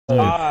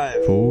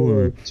5,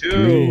 4,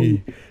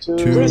 3, 2,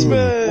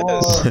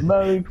 Christmas!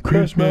 Merry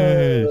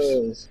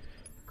Christmas!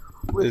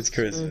 It's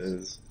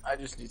Christmas. I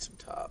just need some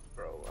top,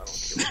 bro. I don't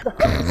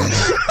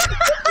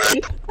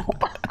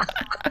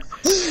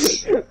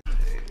care.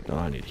 Oh,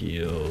 I need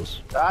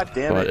heals. God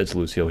damn But it. it's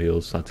Lucio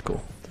heals, that's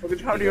cool. Look at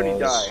how do you already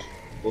die?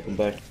 Welcome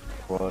back to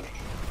Overwatch.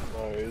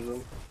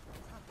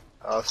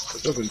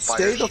 Listen,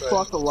 stay the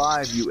fuck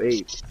alive, you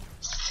ape.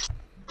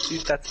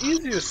 Dude, that's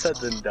easier said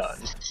than done.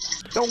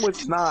 No,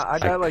 it's not. I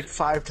die like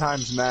 5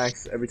 times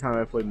max every time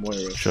I play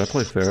Moira. Should I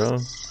play Pharaoh?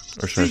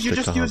 Or should I Dude, you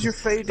stick just to use Hanzo? your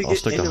fade to I'll get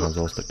stick to into Hanzo,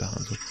 I'll stick to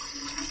Hanzo.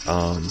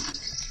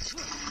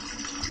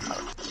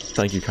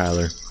 Thank you,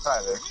 Kyler.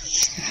 Tyler.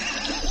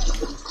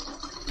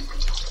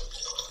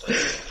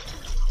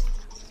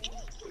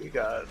 We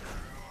got.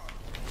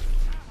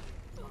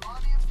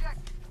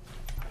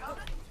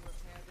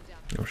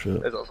 Oh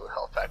shit. There's also a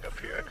health pack up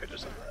here. I could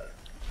just have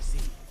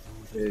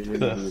Yeah,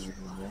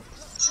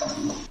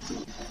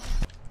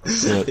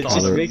 It just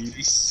Tyler, makes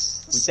me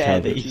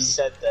sad that you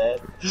said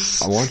that.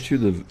 I want you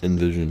to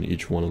envision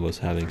each one of us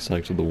having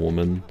sex with a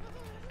woman,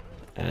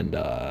 and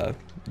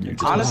you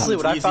just Honestly,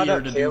 when I found Easier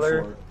out to do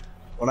Kaylor, for.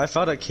 when I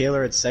found out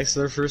Kaylor had sex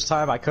with her first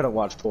time, I couldn't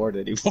watch porn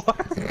anymore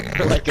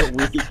for like a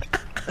week.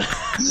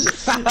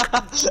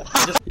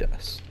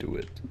 yes, do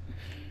it.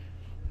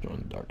 Join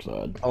the dark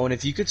side. Oh, and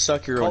if you could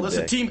suck your Call own this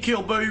a dick, team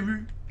kill, baby.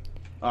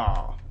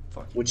 Oh,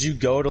 fuck. would you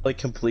go to like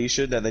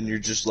completion and then you're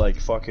just like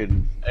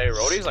fucking? Hey,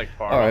 Rhodey's like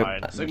far All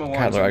right, behind. Sigma 1,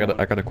 Kyler, Sigma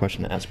I got a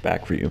question to ask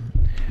back for you.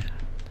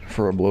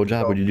 For a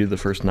blowjob, would you do the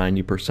first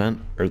 90%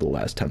 or the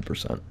last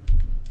 10%?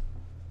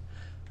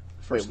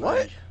 First Wait, what?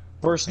 90.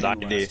 First Maybe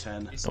 90. last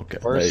 10. Okay,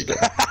 First- there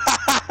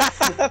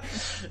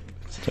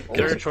you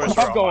Third go. choice for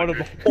I'm going to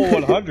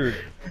 100.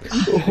 the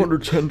full 100.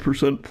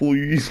 110%,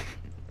 please.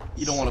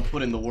 You don't want to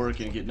put in the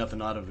work and get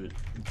nothing out of it.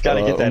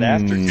 Gotta get that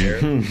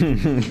aftercare.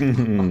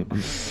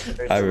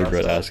 I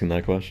regret asking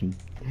that question.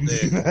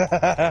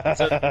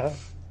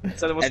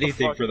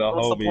 Anything for the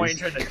What's the point homies.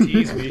 trying to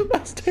tease me?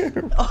 That's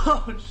terrible.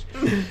 Oh,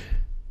 shit.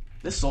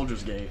 This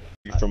soldier's gay.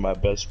 From my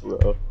best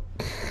bro.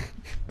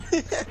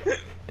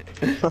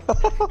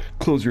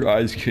 Close your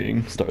eyes,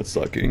 King. Start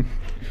sucking.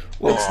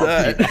 What's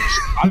that?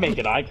 I'm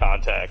making eye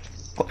contact.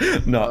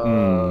 No.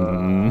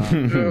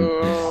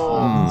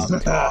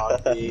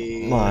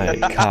 My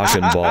cock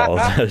and balls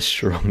has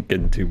shrunk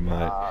into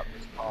my.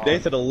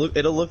 Nathan,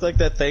 it'll look like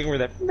that thing where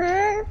that.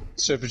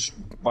 Except it's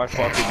my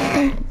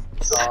fucking.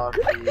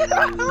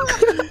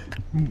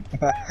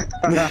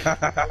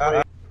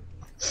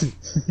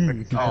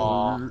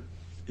 Kyler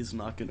is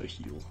not gonna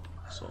heal,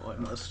 so I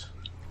must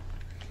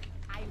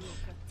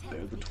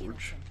bear the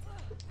torch.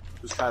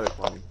 Who's Tyler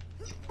playing?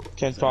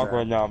 Can't talk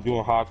right now. I'm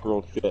doing hot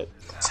girl shit.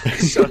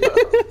 Shut up.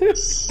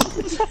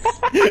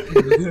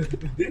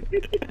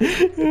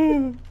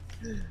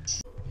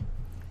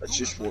 I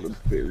just want to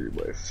bury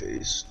my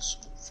face in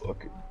some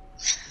fucking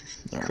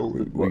Alright, cold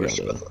we gotta.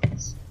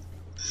 marshmallows.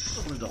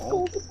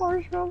 Cold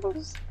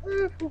marshmallows.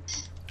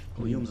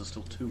 Williams is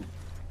still 2.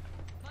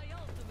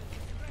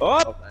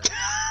 Oh!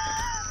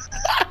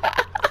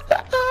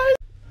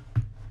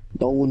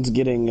 No one's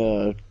getting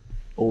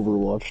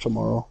Overwatch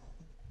tomorrow.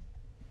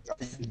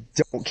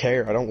 Don't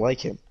care. I don't like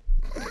him.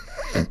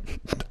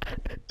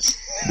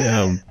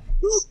 Damn.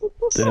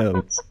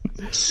 Damn.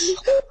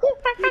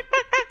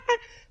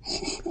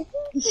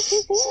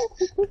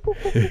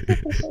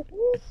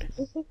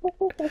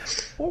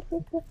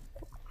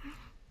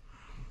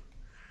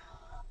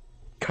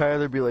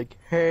 Kyler be like,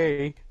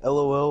 hey,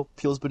 LOL,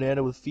 peels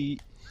banana with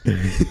feet. That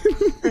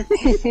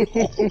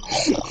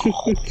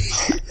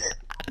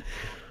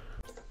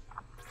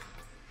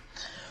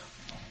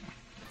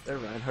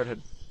Reinhardt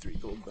had 3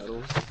 gold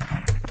medals.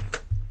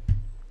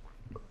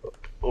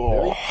 Oh.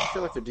 Really? I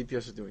feel like their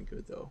DPS is doing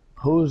good though.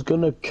 Who's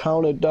gonna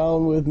count it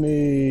down with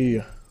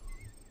me?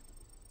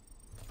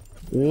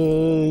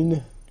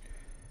 10,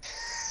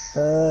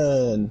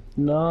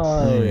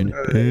 9,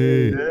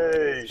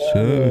 8,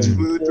 7,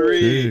 2,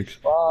 3, 6,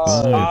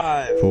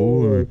 5,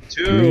 4,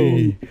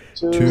 3,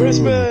 2,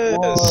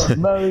 Christmas!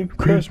 Merry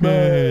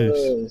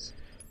Christmas!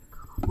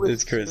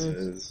 It's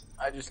Christmas.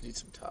 I just need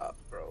some top,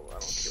 bro. I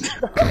don't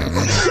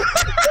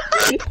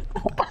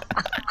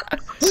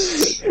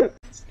care.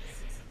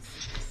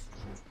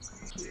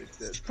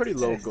 It's pretty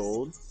low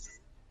gold.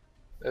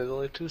 There's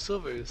only 2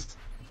 silvers.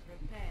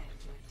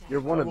 You're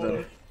one of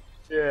them.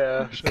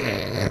 Yeah.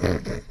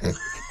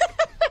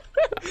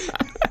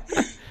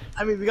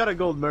 I mean, we got a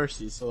gold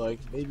mercy, so like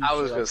maybe. I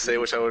was gonna say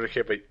which I would have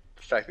cared, but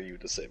the fact that you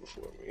would just say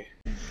before me.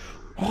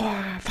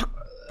 Oh, fuck.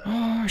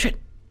 Oh, shit.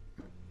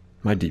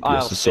 My DPS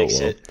I'll is so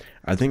fix low. it.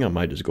 I think I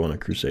might just go on a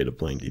crusade of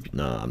playing DPS.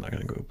 Nah, I'm not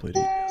gonna go play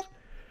DPS.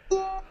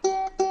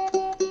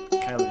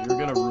 Kyler, you're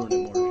gonna ruin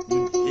it more.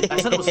 I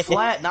said it was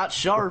flat, not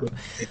sharp.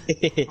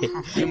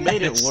 You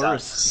made it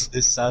worse.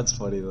 This sounds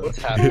funny though.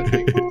 What's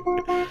happening?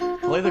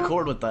 Play the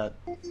chord with that.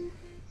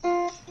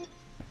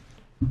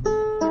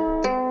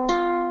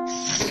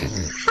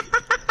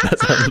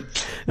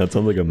 That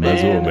sounds like a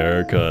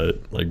Mesoamerica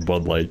like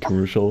Bud Light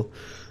commercial.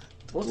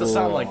 It's supposed to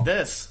sound like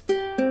this.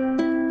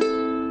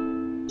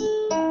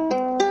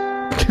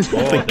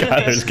 I think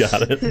Kyler's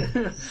got it.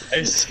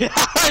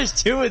 There's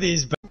two of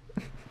these.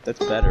 That's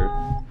better.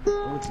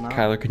 No, it's not.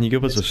 Kyler, can you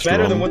give us a strum?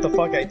 Better than what the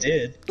fuck I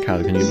did.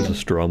 Kyler, can you give us a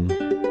strum?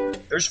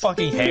 There's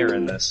fucking hair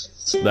in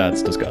this.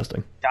 That's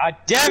disgusting. God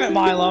damn it,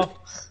 Milo!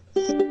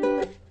 Can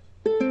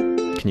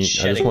you? I just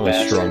Shitting want a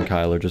bastard. strum,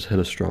 Kyler. Just hit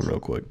a strum real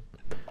quick.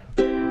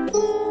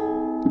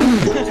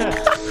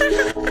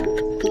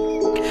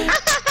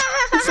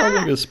 It sounds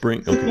like a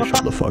spring. Okay,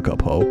 shut the fuck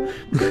up, ho.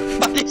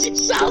 Why did you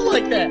sound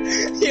like that?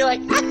 You're like.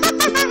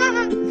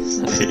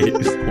 I hate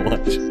you so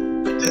much.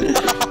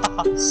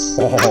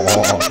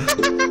 Oh.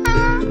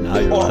 Now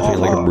you're laughing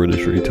like a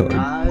British retard.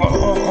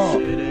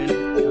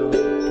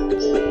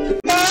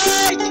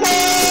 My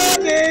cat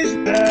is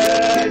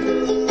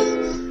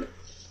dead!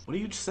 What are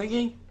you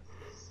singing?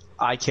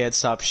 I can't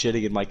stop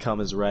shitting and my cum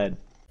is red.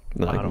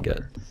 That I can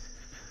get.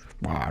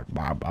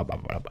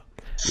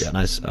 Yeah, and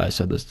I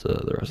said this to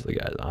the rest of the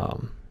guys.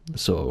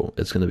 So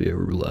it's gonna be a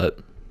roulette,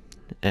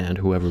 and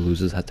whoever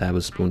loses has to have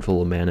a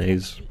spoonful of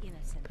mayonnaise.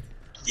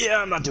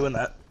 Yeah, I'm not doing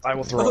that. I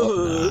will throw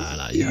up.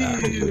 Nah, you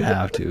have to. You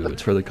have to.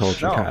 It's for the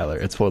culture, No. Kyler.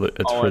 It's for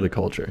the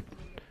culture.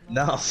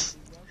 No.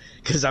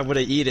 Because I'm gonna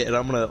eat it and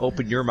I'm gonna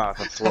open your mouth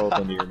and throw it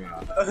into your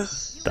mouth.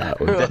 That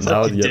would get me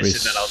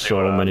condition that I'll do so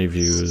it on. many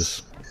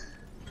views.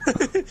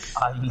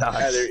 I'm not.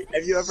 Kyler,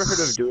 have you ever heard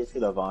of Do It for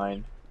the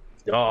Vine?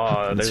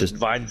 Oh, It's there's just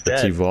Vine's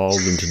it's dead.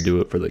 evolved into do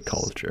it for the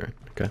culture.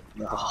 Okay.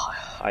 Oh,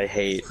 I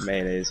hate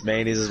mayonnaise.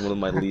 Mayonnaise is one of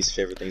my least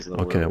favorite things in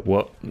the Okay. world.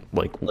 What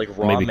like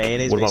raw maybe,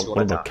 mayonnaise What makes about you what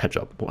wanna about die.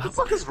 ketchup? What the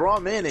fuck is raw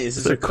mayonnaise?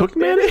 Is it cooked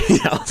mayonnaise?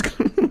 Yeah, I was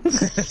gonna...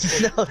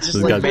 No, just This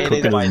like guy's mayonnaise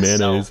cooking by his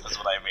itself mayonnaise. is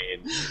what I mean.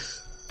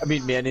 I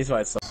mean, mayonnaise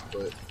by itself,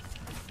 but...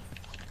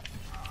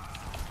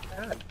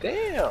 God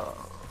damn.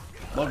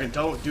 Logan,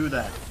 don't do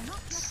that.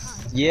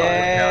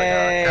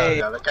 Yay!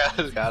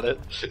 Kyler's got it.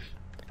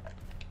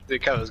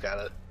 Dude, Kyler's got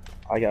it.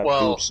 I got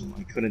Well- boobs and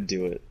I couldn't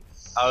do it.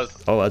 I was.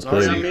 Oh, that's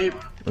Sorry, big. me.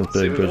 That's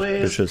big.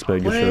 Good shit,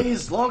 big. Good shit.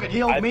 Please, Logan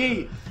healed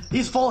me.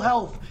 He's full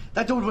health.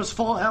 That dude was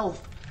full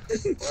health.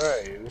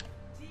 Where are you?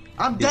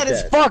 I'm dead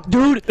as dead. fuck,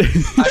 dude. I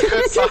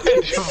couldn't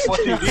find you. What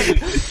do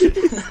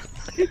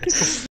you mean?